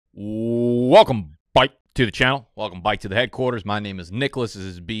Welcome back to the channel. Welcome back to the headquarters. My name is Nicholas. This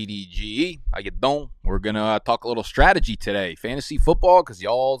is BDGE. How you doing? We're going to talk a little strategy today. Fantasy football, because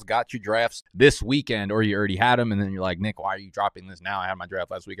y'all's got your drafts this weekend, or you already had them, and then you're like, Nick, why are you dropping this now? I had my draft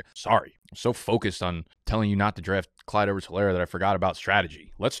last weekend. Sorry. I'm so focused on telling you not to draft Clyde Edwards-Helaire that I forgot about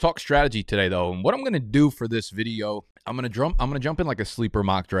strategy. Let's talk strategy today, though. And what I'm going to do for this video, I'm gonna jump in like a sleeper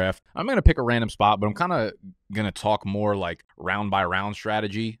mock draft. I'm gonna pick a random spot, but I'm kind of gonna talk more like round by round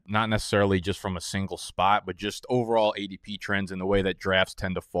strategy, not necessarily just from a single spot, but just overall ADP trends and the way that drafts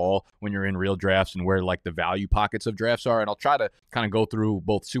tend to fall when you're in real drafts and where like the value pockets of drafts are. And I'll try to kind of go through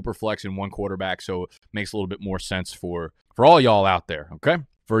both super flex and one quarterback, so it makes a little bit more sense for all y'all out there. Okay,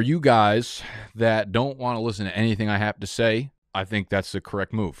 for you guys that don't want to listen to anything I have to say, I think that's the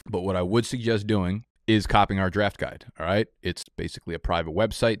correct move. But what I would suggest doing is copying our draft guide. All right. It's basically a private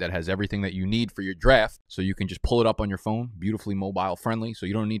website that has everything that you need for your draft. So you can just pull it up on your phone, beautifully mobile friendly. So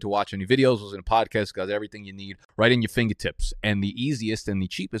you don't need to watch any videos, listen to podcasts, got everything you need right in your fingertips. And the easiest and the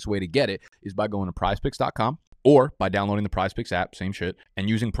cheapest way to get it is by going to prizepicks.com or by downloading the PrizePicks app, same shit, and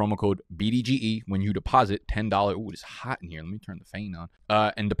using promo code BDGE when you deposit $10. Ooh, it's hot in here. Let me turn the fan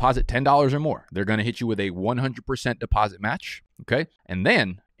on. And deposit $10 or more. They're going to hit you with a 100% deposit match. Okay. And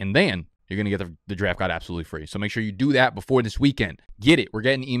then you're going to get the draft guide absolutely free. So make sure you do that before this weekend. Get it. We're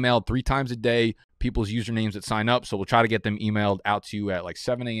getting emailed 3 times a day, people's usernames that sign up. So we'll try to get them emailed out to you at like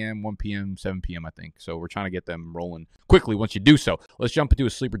 7 a.m., 1 p.m., 7 p.m., I think. So we're trying to get them rolling quickly once you do so. Let's jump into a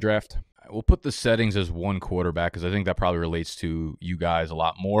sleeper draft. We'll put the settings as one quarterback because I think that probably relates to you guys a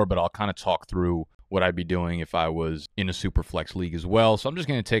lot more, but I'll kind of talk through what I'd be doing if I was in a super flex league as well. So I'm just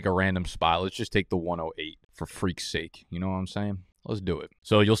going to take a random spot. Let's just take the 108 for freak's sake. You know what I'm saying? Let's do it.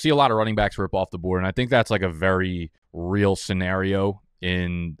 So you'll see a lot of running backs rip off the board, and I think that's like a very real scenario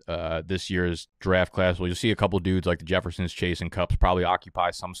in this year's draft class. Well, you'll see a couple dudes like the Jeffersons, Chase, and Kupps probably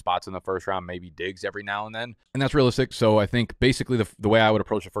occupy some spots in the first round, maybe Diggs every now and then, and that's realistic. So I think basically the way I would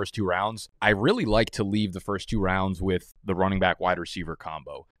approach the first 2 rounds, I really like to leave the first 2 rounds with the running back wide receiver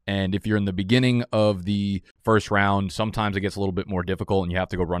combo. And if you're in the beginning of the first round, sometimes it gets a little bit more difficult and you have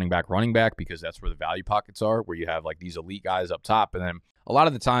to go running back because that's where the value pockets are, where you have like these elite guys up top. And then a lot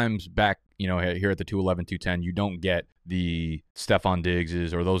of the times back, here at the 211, 210, you don't get the Stephon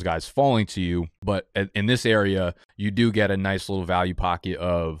Diggses or those guys falling to you. But in this area, you do get a nice little value pocket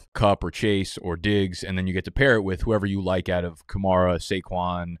of Kupp or Chase or Diggs, and then you get to pair it with whoever you like out of Kamara,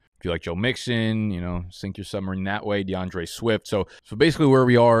 Saquon. If you like Joe Mixon, sink your submarine that way, DeAndre Swift. So basically where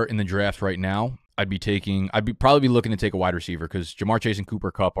we are in the draft right now, I'd probably be looking to take a wide receiver because Jamar Chase and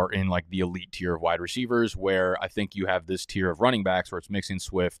Cooper Kupp are in like the elite tier of wide receivers, where I think you have this tier of running backs where it's Mixon,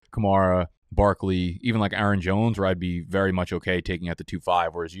 Swift, Kamara, Barkley, even like Aaron Jones, where I'd be very much okay taking at the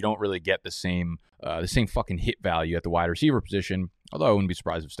 2.5, whereas you don't really get the same fucking hit value at the wide receiver position. Although I wouldn't be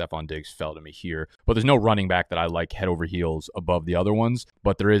surprised if Stephon Diggs fell to me here. But there's no running back that I like head over heels above the other ones.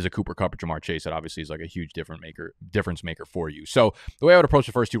 But there is a Cooper Kupp or Jamar Chase that obviously is like a huge difference maker for you. So the way I would approach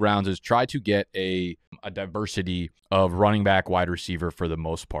the first 2 rounds is try to get a diversity of running back, wide receiver for the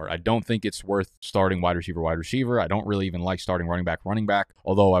most part. I don't think it's worth starting wide receiver. I don't really even like starting running back,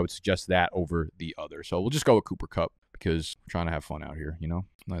 although I would suggest that over the other. So we'll just go with Cooper Kupp because we're trying to have fun out here,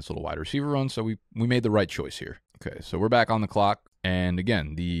 Nice little wide receiver run. So we made the right choice here. Okay, so we're back on the clock. And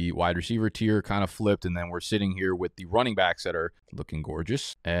again, the wide receiver tier kind of flipped, and then we're sitting here with the running backs that are looking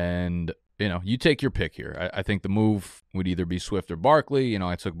gorgeous. And, you take your pick here. I think the move would either be Swift or Barkley.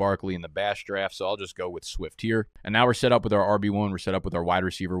 I took Barkley in the Bash draft, so I'll just go with Swift here. And now we're set up with our RB1. We're set up with our wide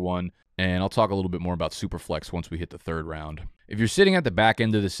receiver 1. And I'll talk a little bit more about Superflex once we hit the 3rd round. If you're sitting at the back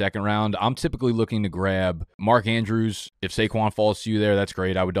end of the 2nd round, I'm typically looking to grab Mark Andrews. If Saquon falls to you there, that's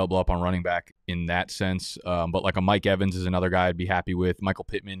great. I would double up on running back in that sense. But like a Mike Evans is another guy I'd be happy with. Michael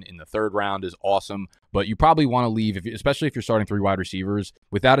Pittman in the 3rd round is awesome. But you probably want to leave, especially if you're starting 3 wide receivers,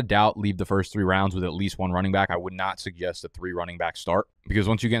 without a doubt, leave the first 3 rounds with at least 1 running back. I would not suggest a 3 running back start because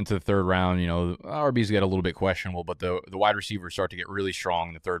once you get into the 3rd round, RBs get a little bit questionable, but the wide receivers start to get really strong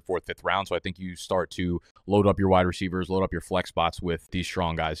in the 3rd, 4th, 5th round. So I think you start to load up your wide receivers, load up your flex spots with these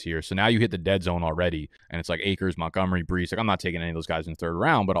strong guys here. So now you hit the dead zone already, and it's like Akers, Montgomery, Brees. Like I'm not taking any of those guys in the 3rd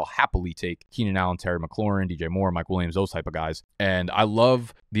round, but I'll happily take Keenan Allen, Terry McLaurin, DJ Moore, Mike Williams, those type of guys. And I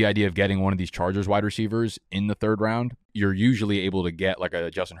love the idea of getting one of these Chargers wide receivers in the 3rd round. You're usually able to get like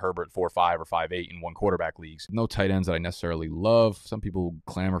a Justin Herbert 4.5 or 5.8 in one quarterback leagues. No tight ends that I necessarily love. Some people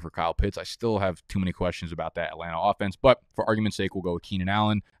clamor for Kyle Pitts. I still have too many questions about that Atlanta offense, but for argument's sake, we'll go with Keenan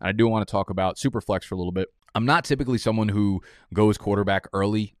Allen. And I do want to talk about Superflex for a little bit. I'm not typically someone who goes quarterback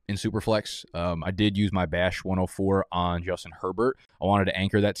early in Superflex. I did use my Bash 104 on Justin Herbert. I wanted to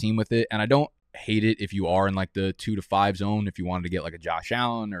anchor that team with it, and I don't hate it if you are in like the 2 to 5 zone, if you wanted to get like a Josh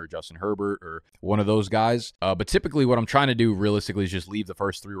Allen or Justin Herbert or one of those guys. But typically what I'm trying to do realistically is just leave the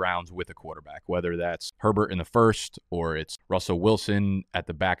first 3 rounds with a quarterback, whether that's Herbert in the first or it's Russell Wilson at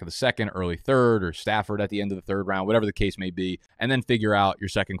the back of the second, early third, or Stafford at the end of the third round, whatever the case may be, and then figure out your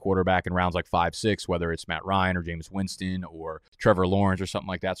second quarterback in rounds like 5, 6, whether it's Matt Ryan or Jameis Winston or Trevor Lawrence or something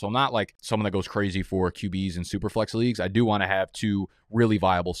like that. So I'm not like someone that goes crazy for QBs in Superflex leagues. I do want to have 2 really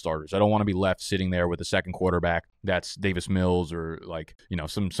viable starters. I don't want to be left sitting there with a second quarterback that's Davis Mills or like,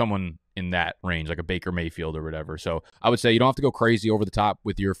 someone in that range, like a Baker Mayfield or whatever. So I would say you don't have to go crazy over the top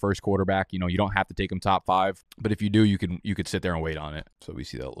with your first quarterback. You don't have to take him top 5, but if you do, you could sit there and wait on it. So we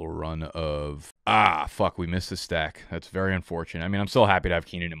see that little run of, we missed the stack. That's very unfortunate. I mean, I'm still happy to have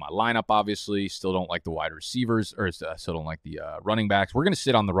Keenan in my lineup, obviously. Still don't like the wide receivers, or still don't like the running backs. We're going to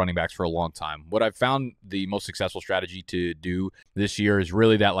sit on the running backs for a long time. What I've found the most successful strategy to do this year is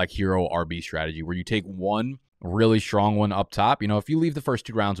really that like hero RB strategy where you take one really strong one up top. If you leave the first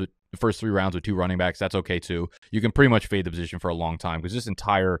 3 rounds with 2 running backs, that's okay too. You can pretty much fade the position for a long time because this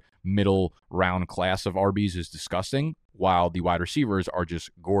entire middle round class of RBs is disgusting, while the wide receivers are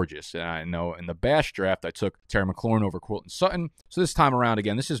just gorgeous. And I know in the Bash draft, I took Terry McLaurin over Courtland Sutton. So this time around,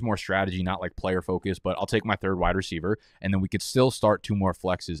 again, this is more strategy, not like player focus, but I'll take my 3rd wide receiver, and then we could still start 2 more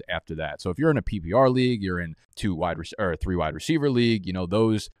flexes after that. So if you're in a PPR league, you're in 3 wide receiver league,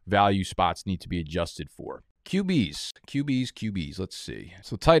 those value spots need to be adjusted for. QBs. Let's see.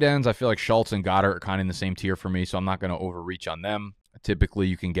 So tight ends, I feel like Schultz and Goddard are kind of in the same tier for me, so I'm not going to overreach on them. Typically,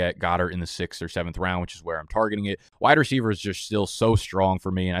 you can get Goddard in the 6th or 7th round, which is where I'm targeting it. Wide receivers are just still so strong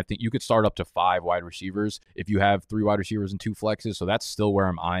for me, and I think you could start up to 5 wide receivers if you have 3 wide receivers and 2 flexes, so that's still where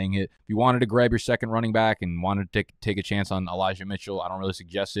I'm eyeing it. If you wanted to grab your second running back and wanted to take a chance on Elijah Mitchell, I don't really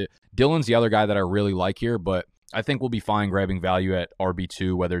suggest it. Dylan's the other guy that I really like here, but I think we'll be fine grabbing value at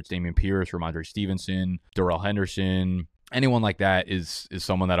RB2, whether it's Dameon Pierce, Ramondre Stevenson, Darrell Henderson. Anyone like that is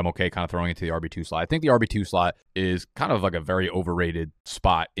someone that I'm okay kind of throwing into the RB2 slot. I think the RB2 slot is kind of like a very overrated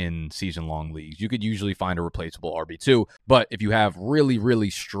spot in season-long leagues. You could usually find a replaceable RB2, but if you have really, really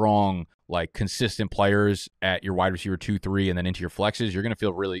strong, like consistent players at your wide receiver 2, 3, and then into your flexes, you're going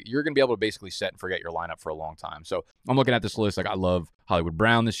to be able to basically set and forget your lineup for a long time. So I'm looking at this list. Like I love Hollywood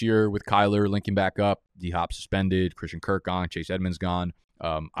Brown this year with Kyler linking back up, D-Hop suspended, Christian Kirk gone, Chase Edmonds gone.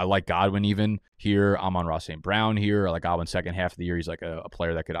 I like Godwin even here. Amon-Ra St. Brown here. I like Godwin second half of the year. He's like a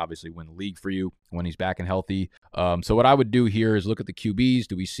player that could obviously win the league for you when he's back and healthy. So what I would do here is look at the QBs.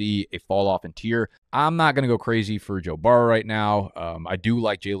 Do we see a fall off in tier? I'm not going to go crazy for Joe Burrow right now. I do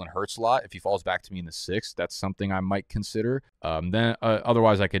like Jalen Hurts a lot. If he falls back to me in the 6th, that's something I might consider.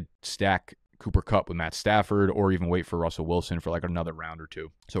 Otherwise, I could stack Cooper Kupp with Matt Stafford, or even wait for Russell Wilson for like another round or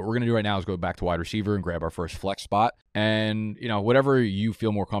 2. So what we're going to do right now is go back to wide receiver and grab our first flex spot. And, whatever you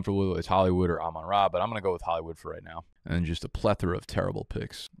feel more comfortable with is Hollywood or Amon-Ra, but I'm going to go with Hollywood for right now. And just a plethora of terrible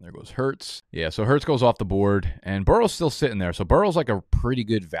picks. There goes Hurts. Yeah, so Hurts goes off the board, and Burrow's still sitting there. So Burrow's like a pretty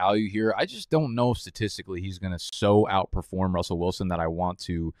good value here. I just don't know statistically he's going to so outperform Russell Wilson that I want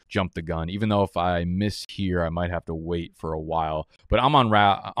to jump the gun. Even though if I miss here, I might have to wait for a while. But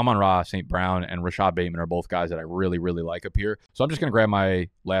Amon-Ra St. Brown and Rashad Bateman are both guys that I really, really like up here. So I'm just going to grab my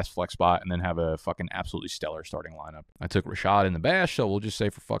last flex spot and then have a fucking absolutely stellar starting lineup. I took Rashad in the Bash, so we'll just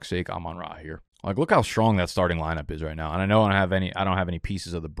say for fuck's sake, Amon-Ra here. Like, look how strong that starting lineup is right now. And I know I don't have any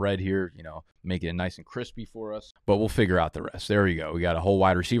pieces of the bread here, make it nice and crispy for us. But we'll figure out the rest. There we go. We got a whole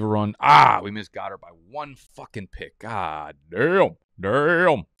wide receiver run. We missed Goddard by 1 fucking pick. God damn.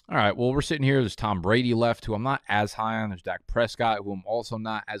 All right, well, we're sitting here. There's Tom Brady left, who I'm not as high on. There's Dak Prescott, who I'm also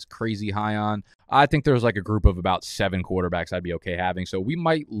not as crazy high on. I think there's like a group of about 7 quarterbacks I'd be okay having. So we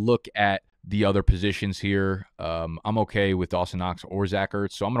might look at the other positions here. I'm okay with Dawson Knox or Zach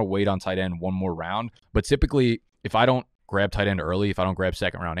Ertz, so I'm going to wait on tight end one more round. But typically, if I don't grab tight end early, if I don't grab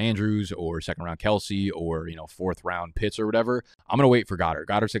second round Andrews or second round Kelsey or 4th round Pitts or whatever, I'm going to wait for Goddard.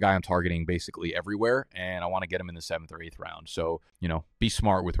 Goddard's the guy I'm targeting basically everywhere, and I want to get him in the 7th or 8th round. So, be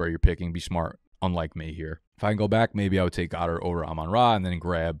smart with where you're picking. Be smart, unlike me here. If I can go back, maybe I would take Goddard over Amon-Ra and then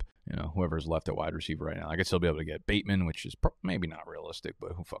grab whoever's left at wide receiver right now. I could still be able to get Bateman, which is maybe not realistic,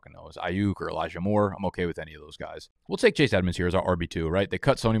 but who fucking knows? Ayuk or Elijah Moore. I'm okay with any of those guys. We'll take Chase Edmonds here as our RB2, right? They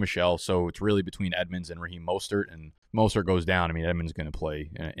cut Sony Michel, so it's really between Edmonds and Raheem Mostert, and Mostert goes down. I mean, Edmonds is going to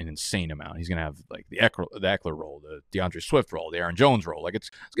play an insane amount. He's going to have like the Eckler role, the DeAndre Swift role, the Aaron Jones role. Like it's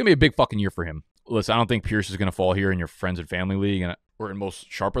going to be a big fucking year for him. Listen, I don't think Pierce is going to fall here in your friends and family league or in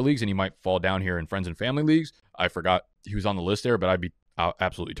most sharper leagues, and he might fall down here in friends and family leagues. I forgot he was on the list there, but I'd be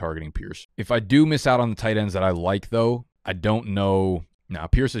absolutely targeting Pierce. If I do miss out on the tight ends that I like, though, I don't know. Now,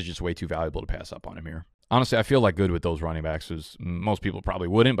 Pierce is just way too valuable to pass up on him here. Honestly, I feel like good with those running backs. Most people probably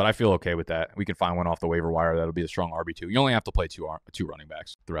wouldn't, but I feel okay with that. We can find one off the waiver wire that'll be a strong RB2. You only have to play two running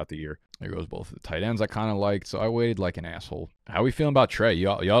backs throughout the year. There goes both of the tight ends I kind of liked, so I waited like an asshole. How we feeling about Trey?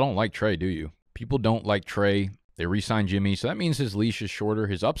 Y'all don't like Trey, do you? People don't like Trey. They re-signed Jimmy, so that means his leash is shorter.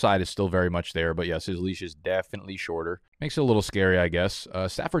 His upside is still very much there, but yes, his leash is definitely shorter. Makes it a little scary, I guess.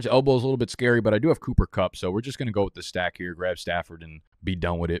 Stafford's elbow is a little bit scary, but I do have Cooper Kupp, so we're just going to go with the stack here, grab Stafford, and be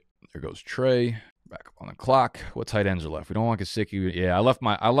done with it. There goes Trey. Back up on the clock. What tight ends are left? We don't want Gesicki. Yeah, I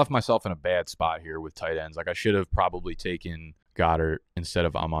left myself in a bad spot here with tight ends. Like, I should have probably taken Goddard instead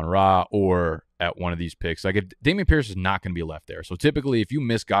of Amon-Ra or at one of these picks. Like, if Dameon Pierce is not going to be left there. So typically, if you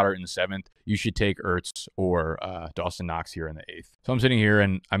miss Goddard in the 7th, you should take Ertz or Dawson Knox here in the 8th. So I'm sitting here,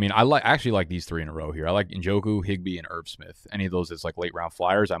 and I mean, actually like these 3 in a row here. I like Njoku, Higbee, and Irv Smith. Any of those that's like late round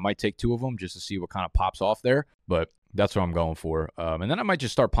flyers, I might take 2 of them just to see what kind of pops off there. But that's what I'm going for. And then I might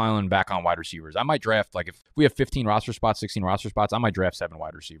just start piling back on wide receivers. I might draft, like, if we have 15 roster spots, 16 roster spots, I might draft 7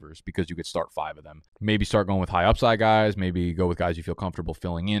 wide receivers because you could start 5 of them. Maybe start going with high upside guys. Maybe go with guys you feel comfortable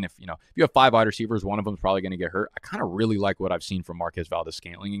filling in. If you have 5 wide receivers, one of them is probably going to get hurt. I kind of really like what I've seen from Marquez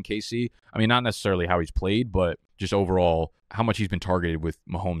Valdes-Scantling in KC. I mean, not necessarily how he's played, but just overall how much he's been targeted with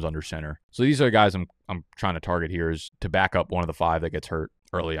Mahomes under center. So these are the guys I'm trying to target here, is to back up one of the 5 that gets hurt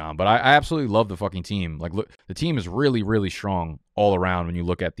early on. But I absolutely love the fucking team. Like, look, the team is really, really strong all around when you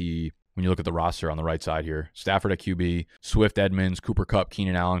look at the roster on the right side here. Stafford at QB, Swift, Edmonds, Cooper Kupp,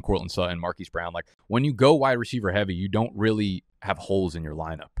 Keenan Allen, Courtland Sutton, Marquise Brown. Like, when you go wide receiver heavy, you don't really have holes in your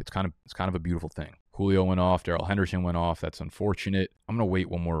lineup. It's kind of a beautiful thing. Julio went off. Darrell Henderson went off. That's unfortunate. I'm going to wait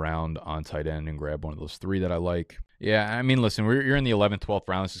one more round on tight end and grab one of those 3 that I like. Yeah, I mean, listen, you're in the 11th, 12th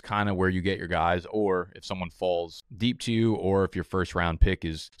round. This is kind of where you get your guys, or if someone falls deep to you, or if your first round pick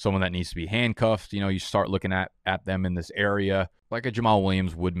is someone that needs to be handcuffed, you start looking at them in this area. Like a Jamal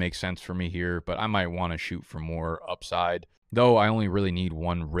Williams would make sense for me here, but I might want to shoot for more upside. Though I only really need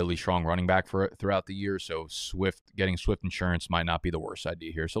one really strong running back throughout the year, so getting Swift insurance might not be the worst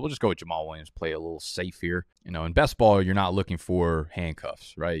idea here. So we'll just go with Jamal Williams, play a little safe here. In best ball, you're not looking for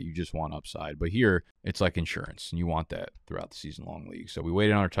handcuffs, right? You just want upside. But here, it's like insurance, and you want that throughout the season-long league. So we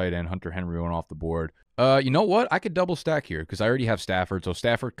waited on our tight end. Hunter Henry went off the board. You know what? I could double stack here because I already have Stafford. So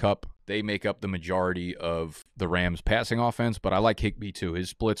Stafford, Kupp, they make up the majority of the Rams' passing offense, but I like Higbee too.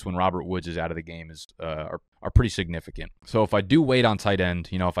 His splits when Robert Woods is out of the game are pretty significant. So if I do wait on tight end,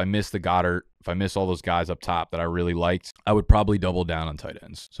 if I miss the Goddard, if I miss all those guys up top that I really liked, I would probably double down on tight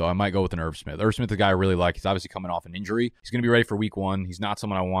ends. So I might go with an Irv Smith. Irv Smith, the guy I really like. He's obviously coming off an injury. He's going to be ready for week 1. He's not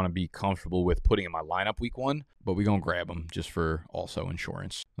someone I want to be comfortable with putting in my lineup week 1, but we're going to grab him just for also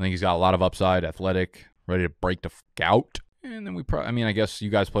insurance. I think he's got a lot of upside, athletic, ready to break the out. And then I guess you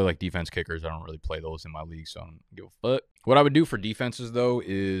guys play like defense kickers. I don't really play those in my league, so I don't give a fuck. What I would do for defenses, though,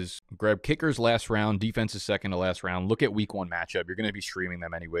 is grab kickers last round, defenses second to last round. Look at week 1 matchup. You're going to be streaming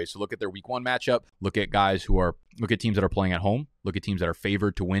them anyway. So look at their week 1 matchup. Look at teams that are playing at home. Look at teams that are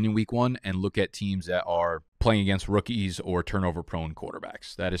favored to win in week 1, and look at teams that are playing against rookies or turnover-prone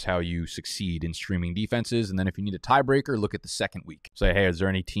quarterbacks. That is how you succeed in streaming defenses. And then if you need a tiebreaker, look at the second week. Say, hey, is there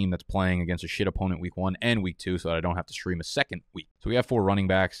any team that's playing against a shit opponent week 1 and week 2 so that I don't have to stream a second week? So we have 4 running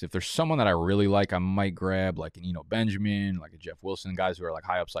backs. If there's someone that I really like, I might grab like an Eno Benjamin, like a Jeff Wilson, guys who are like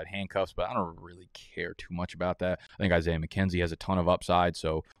high upside handcuffs, but I don't really care too much about that. I think Isaiah McKenzie has a ton of upside,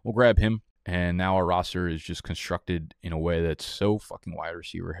 so we'll grab him. And now our roster is just constructed in a way that's so fucking wide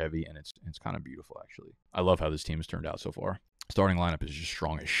receiver heavy, and it's kind of beautiful, actually. I love how this team has turned out so far. Starting lineup is just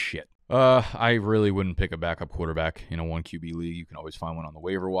strong as shit. I really wouldn't pick a backup quarterback in a 1 QB league. You can always find one on the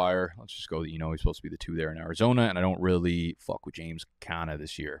waiver wire. Let's just go, he's supposed to be the 2 there in Arizona, and I don't really fuck with James Conner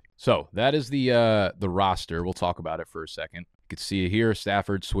this year. So that is the roster. We'll talk about it for a second. You can see it here: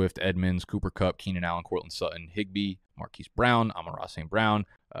 Stafford, Swift, Edmonds, Cooper Kupp, Keenan Allen, Courtland Sutton, Higbee, Marquise Brown, Amon-Ra St. Brown,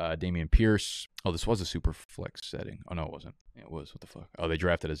 Dameon Pierce. Oh, this was a super flex setting. Oh, no, it wasn't. Yeah, it was. What the fuck? Oh, they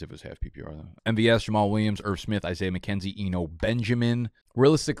drafted as if it was half PPR, though. MVS, Jamal Williams, Irv Smith, Isaiah McKenzie, Eno Benjamin.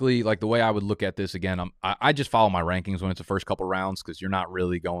 Realistically, like the way I would look at this, again, I just follow my rankings when it's the first couple rounds because you're not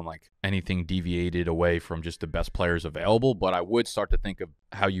really going like anything deviated away from just the best players available. But I would start to think of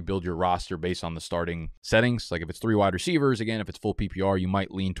how you build your roster based on the starting settings. Like if it's 3 wide receivers, again, if it's full PPR, you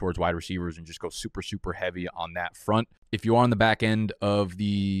might lean towards wide receivers and just go super, super heavy on that front. If you're on the back end of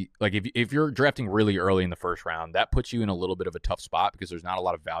if you're drafting really early in the first round, that puts you in a little bit of a tough spot because there's not a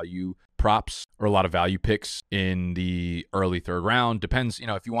lot of value props or a lot of value picks in the early third round. Depends,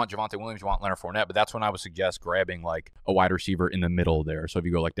 if you want Javonte Williams, you want Leonard Fournette, but that's when I would suggest grabbing like a wide receiver in the middle there. So if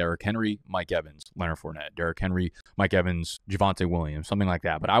you go like Derrick Henry, Mike Evans, Leonard Fournette, Derrick Henry, Mike Evans, Javonte Williams, something like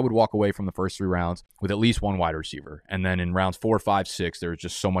that. But I would walk away from the first 3 rounds with at least one wide receiver. And then in rounds 4, 5, 6, there's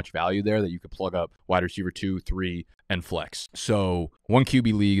just so much value there that you could plug up wide receiver 2, 3, and flex. So one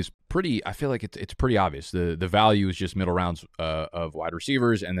QB league is I feel like it's pretty obvious. The value is just middle rounds of wide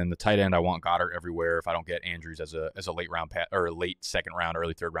receivers, and then the tight end, I want Goddard everywhere if I don't get Andrews as a late round or late second round,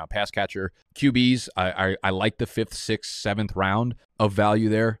 early third round pass catcher. QBs, I like the 5th, 6th, 7th round of value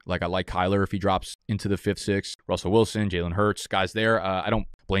there. Like I like Kyler if he drops into the 5th, 6th. Russell Wilson, Jalen Hurts, guys there. I don't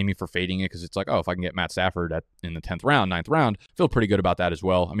blame you for fading it because it's like, oh, if I can get Matt Stafford in the 10th round, 9th round, feel pretty good about that as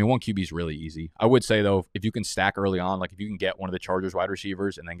well. I mean, one QB is really easy. I would say though, if you can stack early on, like if you can get one of the Chargers wide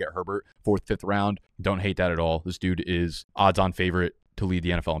receivers and then get Herbert 4th, 5th round, don't hate that at all. This dude is odds-on favorite to lead the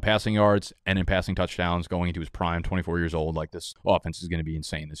NFL in passing yards and in passing touchdowns going into his prime, 24 years old. Like this offense is going to be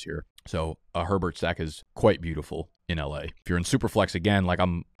insane this year. So a Herbert stack is quite beautiful in LA. If you're in Superflex again, like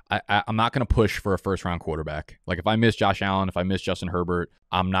I'm not going to push for a first-round quarterback. Like if I miss Josh Allen, if I miss Justin Herbert,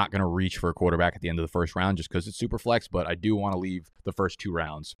 I'm not going to reach for a quarterback at the end of the first round just because it's Superflex, but I do want to leave the first 2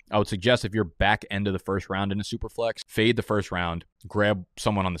 rounds. I would suggest if you're back end of the first round in a Superflex, fade the first round, grab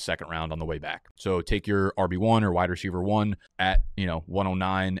someone on the second round on the way back. So take your RB1 or wide receiver 1 at,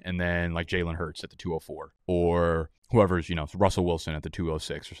 109 and then like Jalen Hurts at the 204 or whoever's, Russell Wilson at the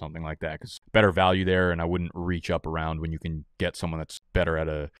 206 or something like that, because better value there, and I wouldn't reach up around when you can get someone that's better at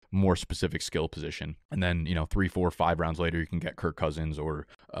a more specific skill position. And then, 3, 4, 5 rounds later, you can get Kirk Cousins or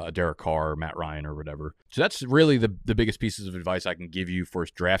Derek Carr, or Matt Ryan, or whatever. So that's really the biggest pieces of advice I can give you for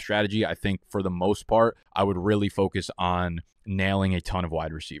draft strategy. I think for the most part, I would really focus on nailing a ton of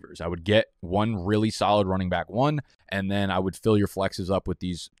wide receivers. I would get one really solid running back 1, and then I would fill your flexes up with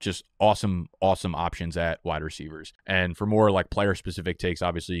these just awesome options at wide receivers. And for more like player specific takes,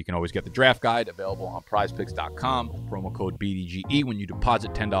 obviously you can always get the draft guide available on prizepicks.com. Promo code BDGE. When you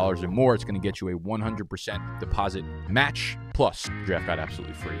deposit $10 or more, it's going to get you a 100% deposit match plus draft guide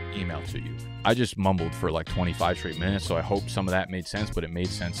absolutely free email to you. I just mumbled for like 25 straight minutes, so I hope some of that made sense, but it made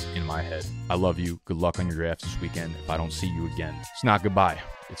sense in my head. I love you. Good luck on your drafts this weekend. If I don't see you again, it's not goodbye.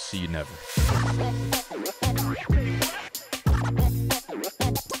 It's see you never.